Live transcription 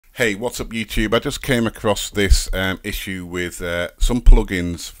Hey, what's up YouTube? I just came across this issue with some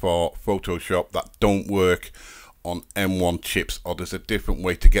plugins for Photoshop that don't work on M1 chips, or there's a different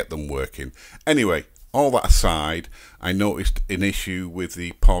way to get them working. Anyway, all that aside, I noticed an issue with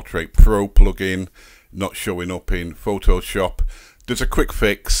the Portrait Pro plugin not showing up in Photoshop. There's a quick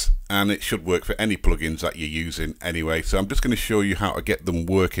fix and it should work for any plugins that you're using anyway, so I'm just going to show you how to get them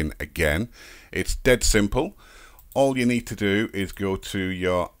working again. It's dead simple. All you need to do is go to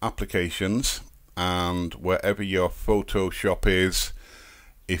your applications, and wherever your Photoshop is,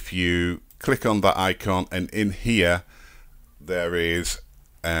 if you click on that icon, and in here there is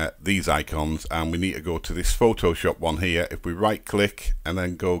these icons, and we need to go to this Photoshop one here. If we right click and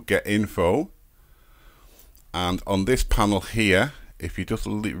then go get info, and on this panel here, if you just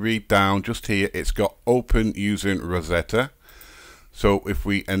read down just here, it's got open using Rosetta. So if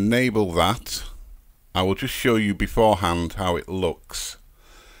we enable that, I will just show you beforehand how it looks.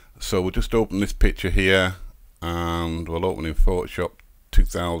 So we'll just open this picture here, and we'll open in Photoshop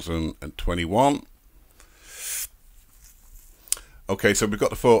 2021. Okay, so we've got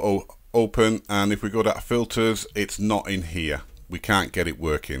the photo open, and if we go to filters, it's not in here. We can't get it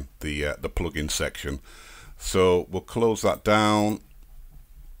working, the plugin section. So we'll close that down.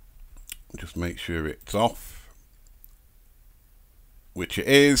 Just make sure it's off, which it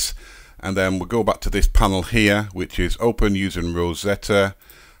is. And then we'll go back to this panel here, which is open using Rosetta.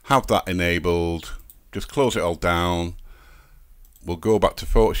 Have that enabled. Just close it all down. We'll go back to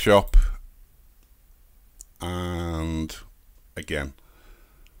Photoshop, and again,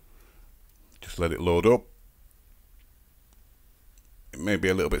 just let it load up. It may be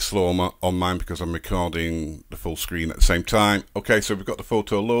a little bit slower on mine because I'm recording the full screen at the same time. Okay, so we've got the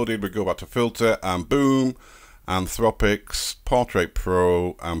photo loaded. We go back to filter, and boom. Anthropics, Portrait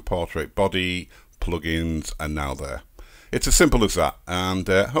Pro and Portrait Body plugins are now there. It's as simple as that, and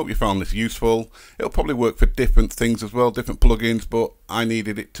hope you found this useful. It'll probably work for different things as well, different plugins, but I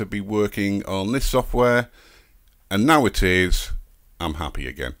needed it to be working on this software, and now it is. I'm happy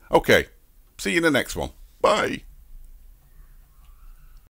again. Okay, see you in the next one. Bye.